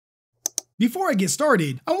Before I get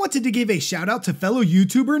started, I wanted to give a shout out to fellow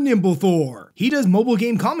YouTuber Nimble Thor. He does mobile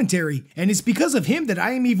game commentary, and it's because of him that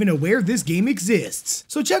I am even aware this game exists.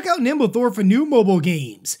 So check out Nimble Thor for new mobile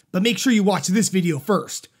games. But make sure you watch this video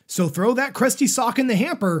first. So throw that crusty sock in the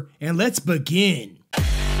hamper, and let's begin.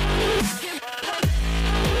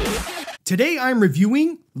 Today I'm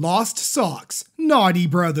reviewing Lost Socks, Naughty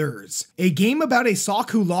Brothers, a game about a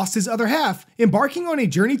sock who lost his other half, embarking on a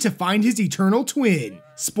journey to find his eternal twin.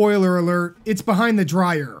 Spoiler alert, it's behind the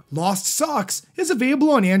dryer. Lost Socks is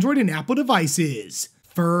available on Android and Apple devices.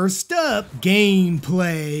 First up,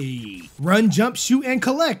 gameplay. Run, jump, shoot, and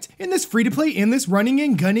collect in this free-to-play endless running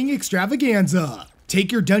and gunning extravaganza.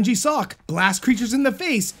 Take your dungy sock, blast creatures in the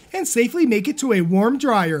face, and safely make it to a warm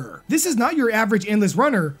dryer. This is not your average endless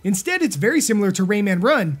runner. Instead, it's very similar to Rayman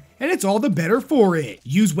Run, and it's all the better for it.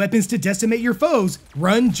 Use weapons to decimate your foes,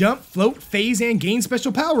 run, jump, float, phase, and gain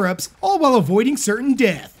special power-ups, all while avoiding certain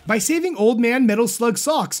death. By saving Old Man Metal Slug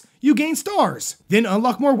socks, you gain stars. Then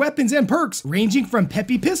unlock more weapons and perks, ranging from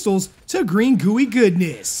peppy pistols to green gooey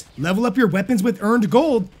goodness. Level up your weapons with earned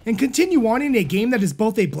gold, and continue on in a game that is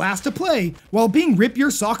both a blast to play, while being rip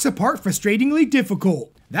your socks apart frustratingly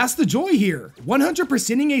difficult. That's the joy here.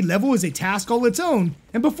 100%ing a level is a task all its own,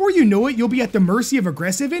 and before you know it, you'll be at the mercy of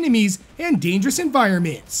aggressive enemies and dangerous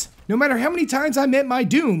environments. No matter how many times I met my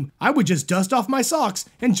doom, I would just dust off my socks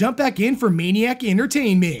and jump back in for maniac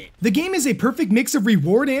entertainment. The game is a perfect mix of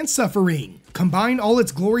reward and suffering. Combine all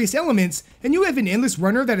its glorious elements, and you have an endless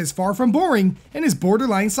runner that is far from boring and is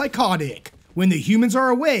borderline psychotic. When the humans are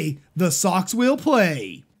away, the socks will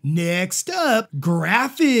play. Next up,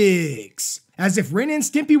 graphics. As if Ren and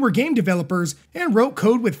Stimpy were game developers and wrote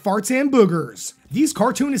code with farts and boogers. These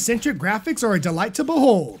cartoon-eccentric graphics are a delight to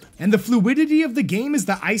behold, and the fluidity of the game is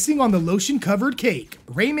the icing on the lotion-covered cake.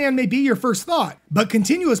 Rayman may be your first thought, but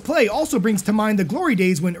continuous play also brings to mind the glory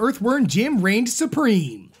days when Earthworm Jim reigned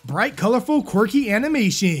supreme. Bright, colorful, quirky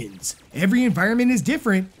animations. Every environment is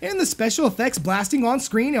different, and the special effects blasting on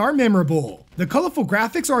screen are memorable. The colorful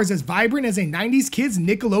graphics are as vibrant as a 90s kids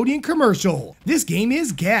Nickelodeon commercial. This game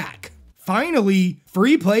is GAC. Finally,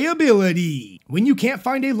 free playability. When you can't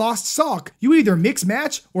find a lost sock, you either mix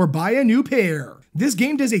match or buy a new pair. This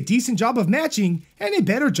game does a decent job of matching and a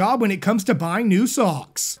better job when it comes to buying new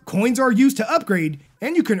socks. Coins are used to upgrade,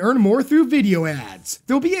 and you can earn more through video ads.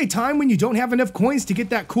 There'll be a time when you don't have enough coins to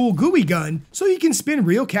get that cool gooey gun, so you can spend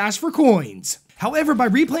real cash for coins. However, by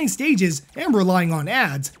replaying stages and relying on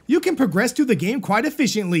ads, you can progress through the game quite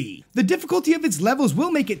efficiently. The difficulty of its levels will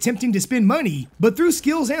make it tempting to spend money, but through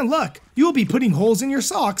skills and luck, you'll be putting holes in your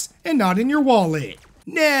socks and not in your wallet.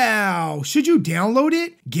 Now, should you download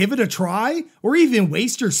it, give it a try, or even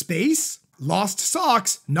waste your space? Lost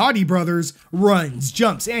Socks, Naughty Brothers, runs,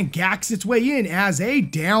 jumps, and gacks its way in as a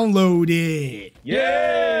download it.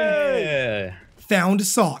 Yay! Found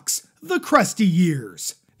Socks, The Crusty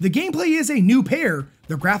Years. The gameplay is a new pair,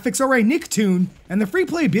 the graphics are a Nicktoon, and the free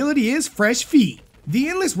playability is fresh feet. The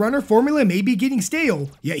endless runner formula may be getting stale,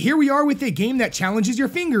 yet here we are with a game that challenges your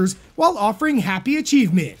fingers while offering happy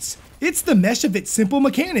achievements. It's the mesh of its simple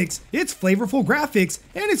mechanics, its flavorful graphics,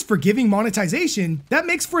 and its forgiving monetization that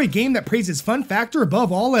makes for a game that praises fun factor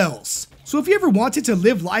above all else. So if you ever wanted to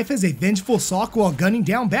live life as a vengeful sock while gunning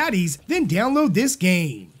down baddies, then download this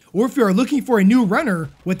game. Or if you are looking for a new runner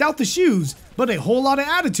without the shoes, but a whole lot of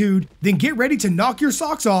attitude, then get ready to knock your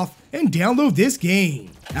socks off and download this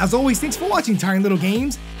game. As always, thanks for watching Tiny Little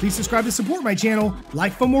Games. Please subscribe to support my channel,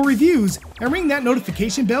 like for more reviews, and ring that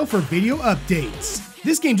notification bell for video updates.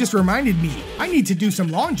 This game just reminded me, I need to do some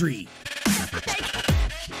laundry.